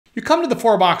You come to the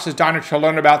Four Boxes Diner to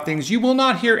learn about things you will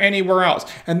not hear anywhere else.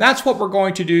 And that's what we're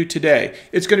going to do today.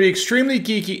 It's going to be extremely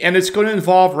geeky, and it's going to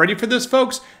involve, ready for this,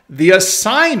 folks, the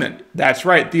assignment. That's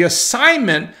right, the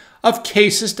assignment of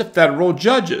cases to federal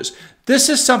judges. This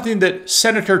is something that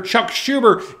Senator Chuck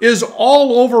Schumer is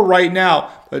all over right now.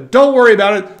 But don't worry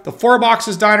about it. The Four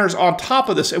Boxes Diner is on top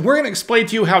of this. And we're going to explain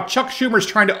to you how Chuck Schumer is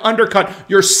trying to undercut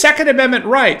your Second Amendment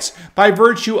rights by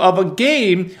virtue of a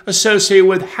game associated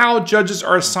with how judges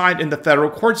are assigned in the federal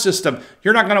court system.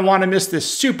 You're not going to want to miss this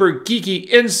super geeky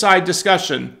inside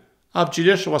discussion of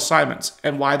judicial assignments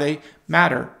and why they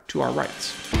matter to our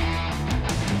rights.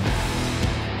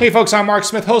 Hey folks, I'm Mark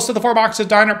Smith, host of the Four Boxes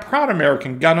Diner, proud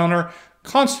American gun owner,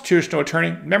 constitutional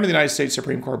attorney, member of the United States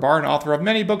Supreme Court Bar, and author of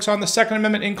many books on the Second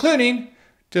Amendment, including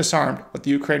Disarmed: What the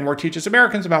Ukraine War Teaches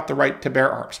Americans About the Right to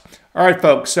Bear Arms. All right,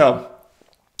 folks, so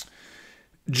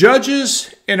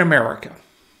judges in America,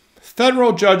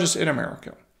 federal judges in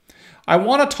America. I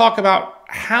want to talk about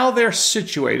how they're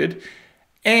situated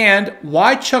and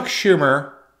why Chuck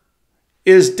Schumer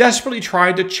is desperately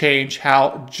trying to change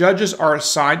how judges are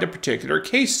assigned to particular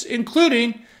cases,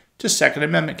 including to Second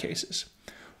Amendment cases.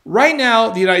 Right now,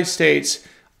 the United States,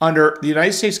 under the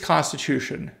United States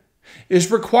Constitution, is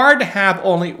required to have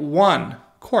only one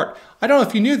court. I don't know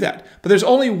if you knew that, but there's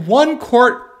only one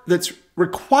court that's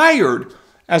required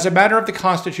as a matter of the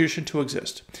Constitution to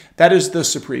exist. That is the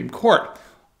Supreme Court.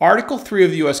 Article 3 of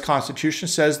the U.S. Constitution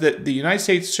says that the United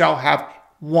States shall have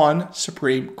one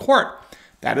Supreme Court.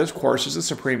 That, of course, is the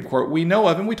Supreme Court we know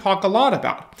of and we talk a lot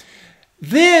about.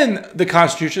 Then the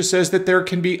Constitution says that there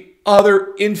can be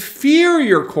other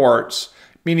inferior courts,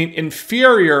 meaning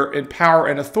inferior in power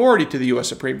and authority to the U.S.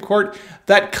 Supreme Court,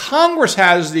 that Congress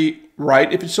has the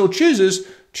right, if it so chooses,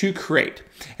 to create.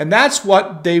 And that's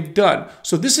what they've done.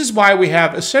 So this is why we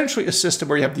have essentially a system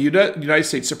where you have the United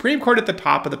States Supreme Court at the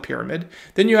top of the pyramid.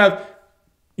 Then you have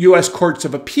U.S. Courts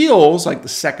of Appeals, like the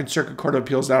Second Circuit Court of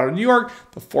Appeals out of New York,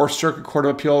 the Fourth Circuit Court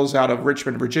of Appeals out of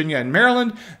Richmond, Virginia, and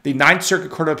Maryland, the Ninth Circuit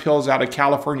Court of Appeals out of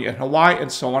California and Hawaii,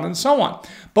 and so on and so on.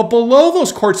 But below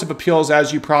those courts of appeals,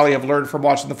 as you probably have learned from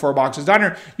watching the Four Boxes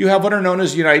Diner, you have what are known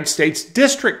as United States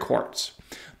District Courts.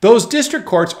 Those district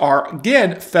courts are,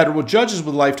 again, federal judges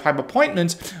with lifetime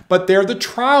appointments, but they're the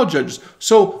trial judges.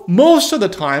 So most of the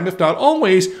time, if not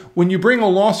always, when you bring a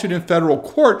lawsuit in federal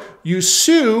court, you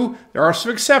sue. There are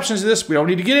some exceptions to this we don't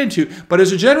need to get into, but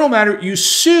as a general matter, you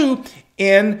sue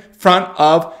in front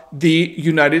of the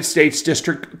United States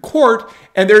District Court,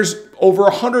 and there's over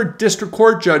 100 district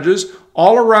court judges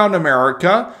all around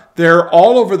America. They're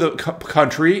all over the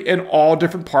country in all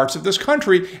different parts of this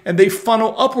country, and they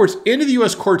funnel upwards into the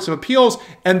U.S. Courts of Appeals,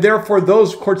 and therefore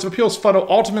those courts of appeals funnel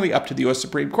ultimately up to the U.S.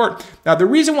 Supreme Court. Now, the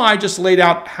reason why I just laid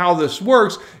out how this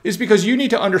works is because you need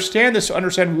to understand this to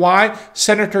understand why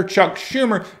Senator Chuck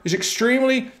Schumer is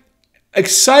extremely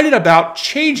excited about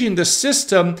changing the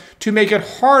system to make it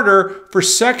harder for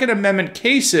Second Amendment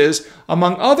cases,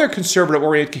 among other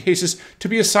conservative-oriented cases, to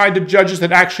be assigned to judges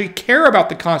that actually care about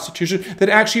the Constitution, that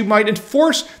actually might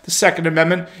enforce the Second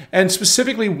Amendment. And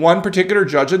specifically, one particular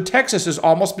judge in Texas has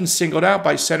almost been singled out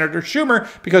by Senator Schumer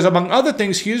because, among other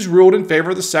things, he has ruled in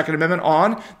favor of the Second Amendment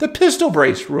on the pistol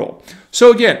brace rule.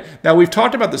 So again, now we've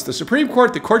talked about this, the Supreme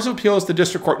Court, the Courts of Appeals, the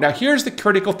District Court. Now here's the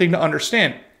critical thing to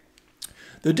understand.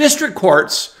 The district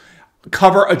courts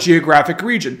cover a geographic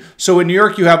region. So in New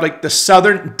York, you have like the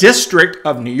Southern District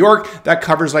of New York that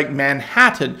covers like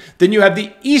Manhattan. Then you have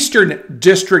the Eastern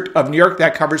District of New York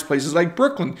that covers places like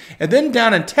Brooklyn. And then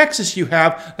down in Texas, you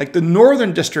have like the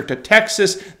Northern District of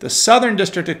Texas, the Southern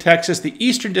District of Texas, the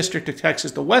Eastern District of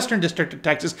Texas, the Western District of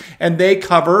Texas, and they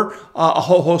cover a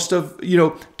whole host of,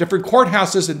 different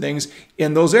courthouses and things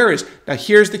in those areas. Now,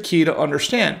 here's the key to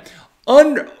understand.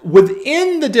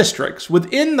 Within the districts,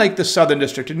 within like the Southern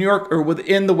District of New York or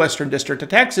within the Western District of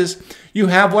Texas, you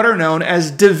have what are known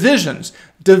as divisions.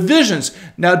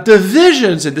 Now,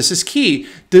 divisions, and this is key,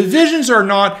 divisions are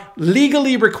not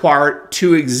legally required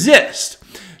to exist.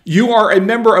 You are a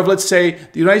member of, let's say,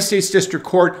 the United States District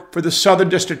Court for the Southern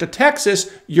District of Texas.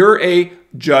 You're a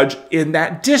judge in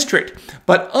that district.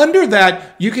 But under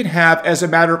that, you can have, as a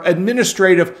matter of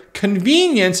administrative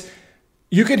convenience,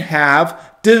 you can have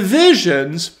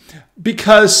divisions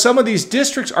because some of these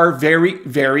districts are very,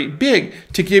 very big.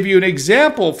 To give you an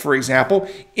example, for example,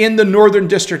 in the Northern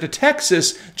District of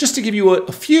Texas, just to give you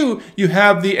a few, you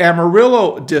have the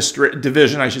Amarillo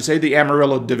the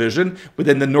Amarillo Division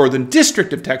within the Northern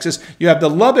District of Texas. You have the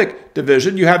Lubbock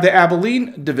Division. You have the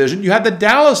Abilene Division. You have the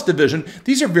Dallas Division.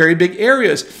 These are very big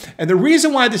areas. And the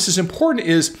reason why this is important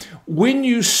is when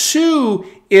you sue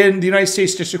in the United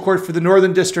States District Court for the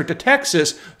Northern District of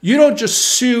Texas, you don't just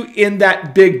sue in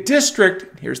that big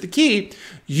district. Here's the key.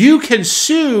 You can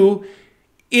sue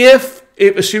if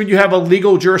assuming you have a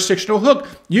legal jurisdictional hook,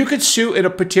 you could sue in a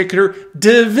particular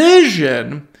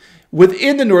division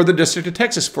within the Northern District of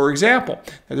Texas, for example.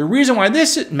 Now, the reason why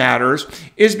this matters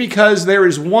is because there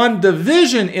is one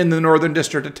division in the Northern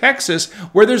District of Texas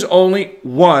where there's only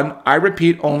one, I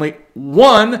repeat, only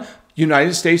one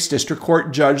United States District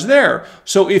Court judge there.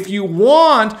 So if you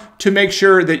want to make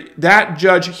sure that that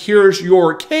judge hears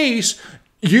your case,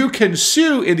 you can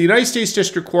sue in the United States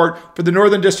District Court for the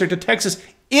Northern District of Texas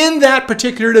in that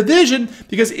particular division,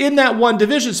 because in that one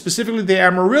division, specifically the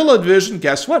Amarillo division,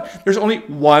 guess what? There's only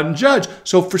one judge.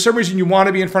 So for some reason you want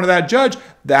to be in front of that judge,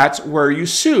 that's where you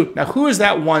sue. Now, who is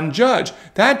that one judge?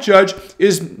 That judge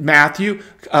is Judge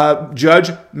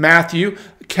Matthew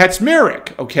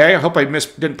Kaczmarek. Okay, I hope I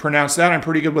didn't pronounce that. I'm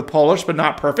pretty good with Polish, but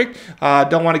not perfect.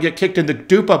 Don't want to get kicked into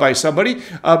Duped by somebody.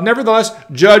 Nevertheless,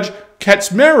 Judge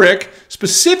Kaczmarek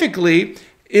specifically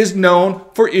is known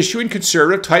for issuing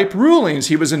conservative-type rulings.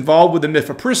 He was involved with the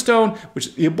mifepristone, which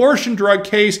is the abortion drug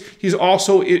case. He's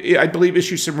also, I believe,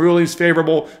 issued some rulings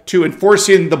favorable to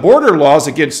enforcing the border laws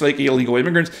against illegal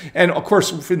immigrants. And, of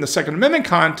course, in the Second Amendment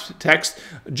context,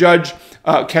 Judge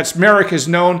Kaczmarek is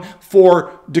known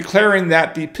for declaring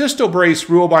that the pistol brace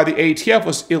rule by the ATF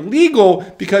was illegal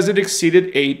because it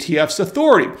exceeded ATF's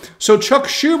authority. So Chuck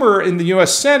Schumer in the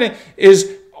U.S. Senate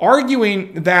is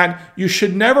arguing that you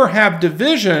should never have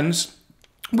divisions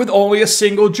with only a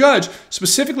single judge,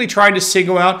 specifically trying to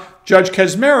single out Judge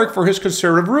Kaczmarek for his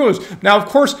conservative rulings. Now, of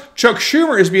course, Chuck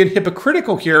Schumer is being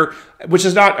hypocritical here, which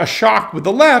is not a shock with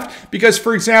the left, because,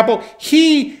 for example,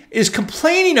 he is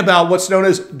complaining about what's known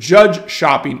as judge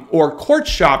shopping or court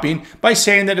shopping by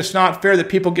saying that it's not fair that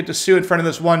people get to sue in front of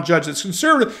this one judge that's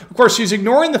conservative. Of course, he's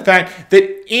ignoring the fact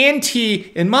that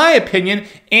in my opinion,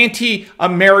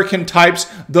 anti-American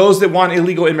types, those that want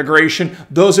illegal immigration,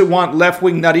 those that want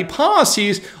left-wing nutty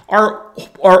policies, are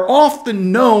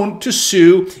often known to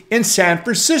sue in San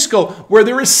Francisco, where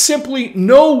there is simply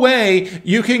no way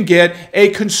you can get a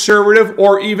conservative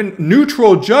or even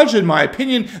neutral judge, in my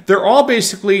opinion. They're all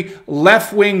basically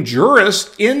left-wing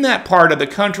jurists in that part of the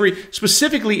country,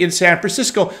 specifically in San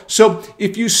Francisco. So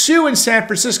if you sue in San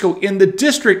Francisco, in the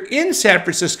district in San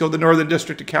Francisco, the Northern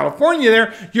District of California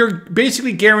there, you're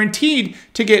basically guaranteed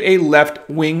to get a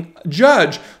left-wing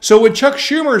judge. So when Chuck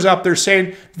Schumer is up there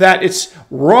saying that it's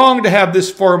wrong to have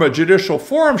this form of judicial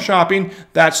forum shopping,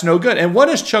 that's no good. And what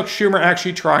is Chuck Schumer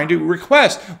actually trying to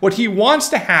request? What he wants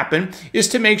to happen is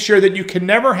to make sure that you can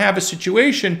never have a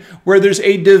situation where there's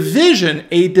a division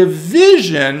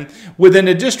within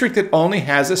a district that only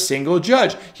has a single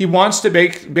judge. He wants to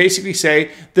basically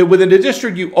say that within a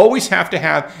district, you always have to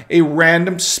have a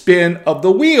random spin of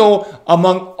the wheel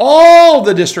among all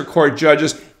the district court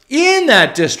judges in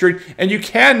that district, and you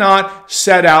cannot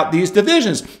set out these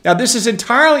divisions. Now, this is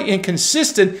entirely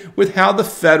inconsistent with how the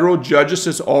federal judges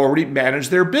has already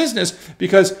managed their business,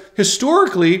 because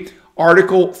historically,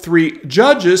 Article 3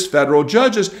 judges, federal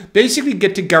judges, basically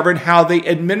get to govern how they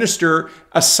administer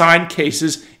assigned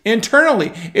cases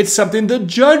internally. It's something the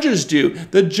judges do.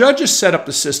 The judges set up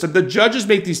the system. The judges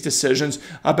make these decisions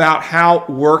about how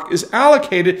work is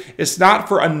allocated. It's not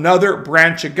for another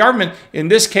branch of government, in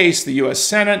this case, the U.S.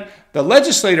 Senate, the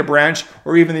legislative branch,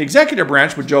 or even the executive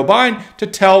branch with Joe Biden, to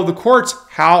tell the courts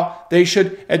how they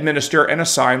should administer and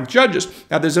assign judges.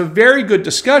 Now, there's a very good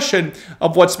discussion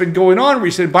of what's been going on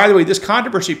recently. By the way, this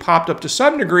controversy popped up to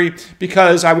some degree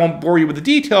because I won't bore you with the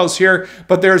details here,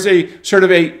 but there's a sort of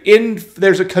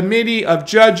there's a committee of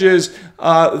judges,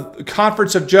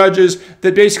 conference of judges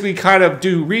that basically kind of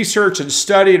do research and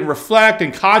study and reflect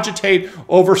and cogitate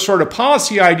over sort of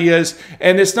policy ideas.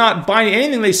 And it's not binding.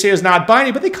 Anything they say is not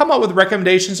binding, but they come up with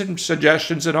recommendations and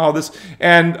suggestions and all this.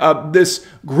 And this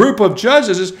group of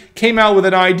judges came out with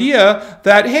an idea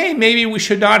that, hey, maybe we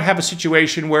should not have a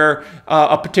situation where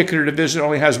a particular division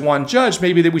only has one judge.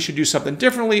 Maybe that we should do something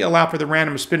differently, allow for the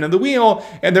random spin of the wheel.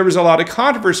 And there was a lot of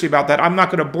controversy about that. I'm not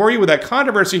going to bore you with that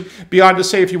controversy beyond to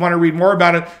say, if you want to read more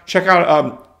about it, check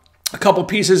out a couple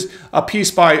pieces, a piece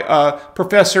by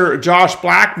Professor Josh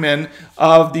Blackman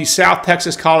of the South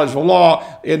Texas College of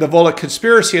Law in the Volokh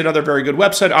Conspiracy, another very good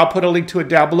website. I'll put a link to it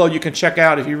down below. You can check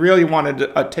out if you really wanted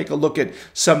to take a look at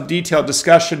some detailed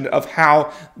discussion of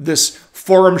how this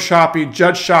forum shopping,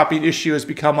 judge shopping issue has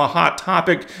become a hot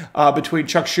topic between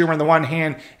Chuck Schumer on the one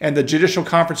hand and the Judicial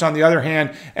Conference on the other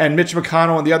hand, and Mitch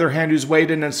McConnell on the other hand, who's weighed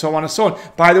in, and so on and so on.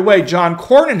 By the way, John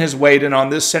Cornyn has weighed in on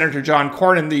this. Senator John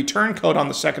Cornyn, the turncoat on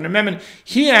the Second Amendment,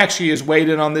 he actually has weighed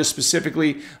in on this,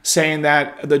 specifically saying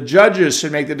that the judges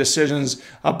should make the decisions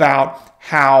about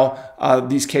how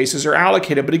these cases are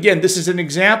allocated. But again, this is an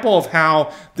example of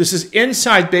how this is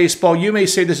inside baseball. You may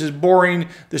say this is boring,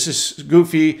 this is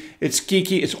goofy, it's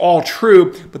geeky, it's all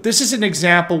true, but this is an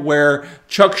example where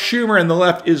Chuck Schumer and the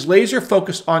left is laser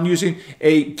focused on using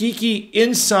a geeky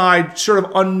inside sort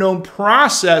of unknown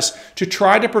process to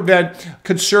try to prevent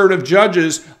conservative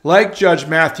judges like Judge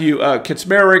Matthew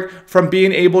Kaczmarek from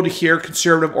being able to hear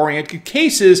conservative-oriented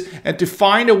cases, and to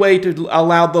find a way to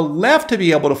allow the left to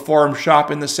be able to forum shop,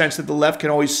 in the sense that the left can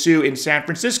always sue in San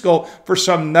Francisco for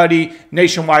some nutty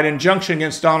nationwide injunction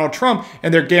against Donald Trump,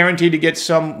 and they're guaranteed to get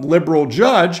some liberal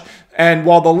judge. And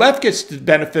while the left gets to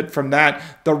benefit from that,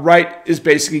 the right is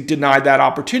basically denied that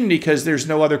opportunity because there's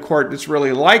no other court that's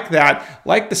really like that,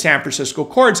 like the San Francisco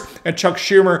courts. And Chuck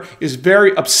Schumer is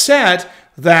very upset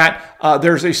that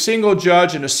there's a single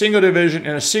judge in a single division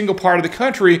in a single part of the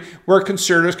country where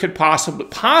conservatives could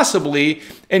possibly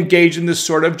engage in this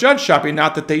sort of judge shopping.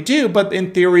 Not that they do, but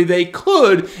in theory they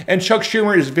could. And Chuck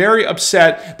Schumer is very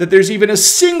upset that there's even a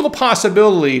single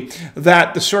possibility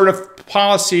that the sort of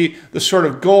policy, the sort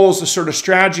of goals, the sort of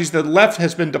strategies that the left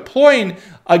has been deploying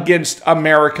against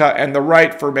America and the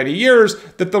right for many years,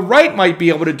 that the right might be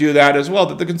able to do that as well,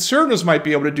 that the conservatives might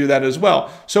be able to do that as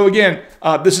well. So again,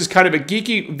 this is kind of a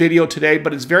geeky video today,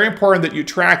 but it's very important that you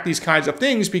track these kinds of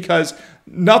things, because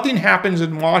nothing happens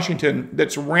in Washington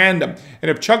that's random. And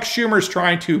if Chuck Schumer is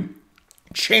trying to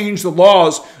change the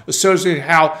laws associated with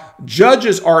how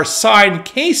judges are assigned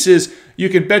cases, you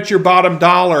can bet your bottom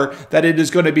dollar that it is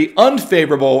going to be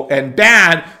unfavorable and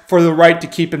bad for the right to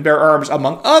keep and bear arms,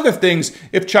 among other things,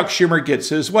 if Chuck Schumer gets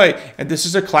his way. And this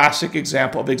is a classic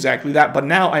example of exactly that. But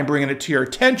now I'm bringing it to your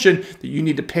attention that you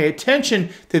need to pay attention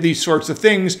to these sorts of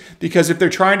things, because if they're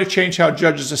trying to change how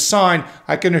judges assign,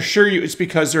 I can assure you it's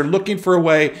because they're looking for a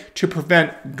way to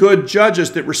prevent good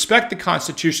judges that respect the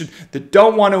Constitution, that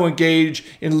don't want to engage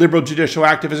in liberal judicial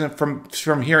activism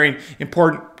from hearing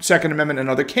important Second Amendment and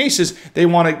other cases. They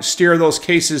want to steer those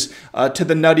cases to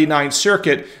the nutty Ninth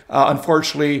Circuit,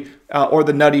 unfortunately, or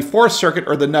the nutty Fourth Circuit,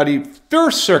 or the nutty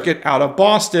First Circuit out of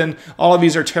Boston. All of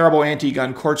these are terrible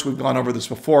anti-gun courts. We've gone over this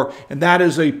before. And that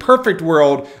is a perfect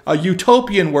world, a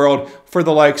utopian world for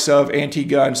the likes of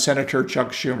anti-gun Senator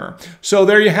Chuck Schumer. So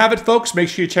there you have it, folks. Make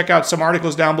sure you check out some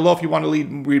articles down below if you want to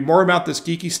read more about this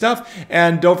geeky stuff.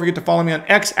 And don't forget to follow me on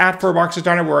X at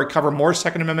 @4boxesdiner, where I cover more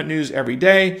Second Amendment news every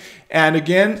day. And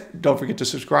again, don't forget to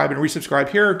subscribe and resubscribe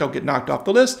here. Don't get knocked off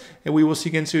the list. And we will see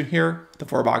you again soon here at the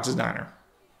 4 Boxes Diner.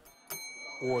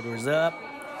 Orders up.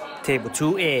 Table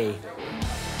 2A.